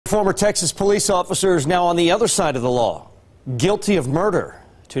Former Texas police officer is now on the other side of the law, guilty of murder.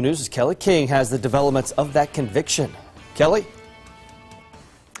 2 News' Kelly King has the developments of that conviction. Kelly?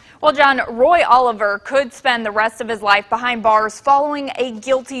 Well, John, Roy Oliver could spend the rest of his life behind bars following a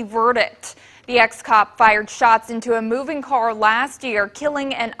guilty verdict. The ex-cop fired shots into a moving car last year,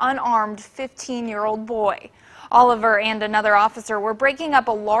 killing an unarmed 15-year-old boy. Oliver and another officer were breaking up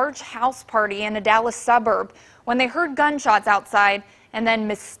a large house party in a Dallas suburb when they heard gunshots outside and then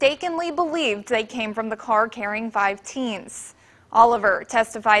mistakenly believed they came from the car carrying 5 teens. Oliver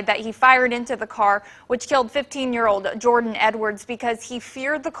testified that he fired into the car, which killed 15-year-old Jordan Edwards because he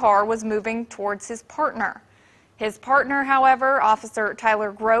feared the car was moving towards his partner. His partner, however, Officer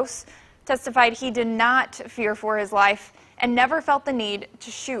Tyler Gross, testified he did not fear for his life and never felt the need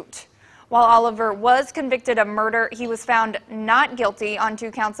to shoot. While Oliver was convicted of murder, he was found not guilty on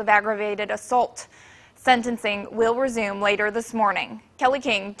 2 counts of aggravated assault. Sentencing will resume later this morning. Kelly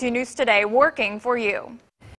King, 2 News Today, working for you.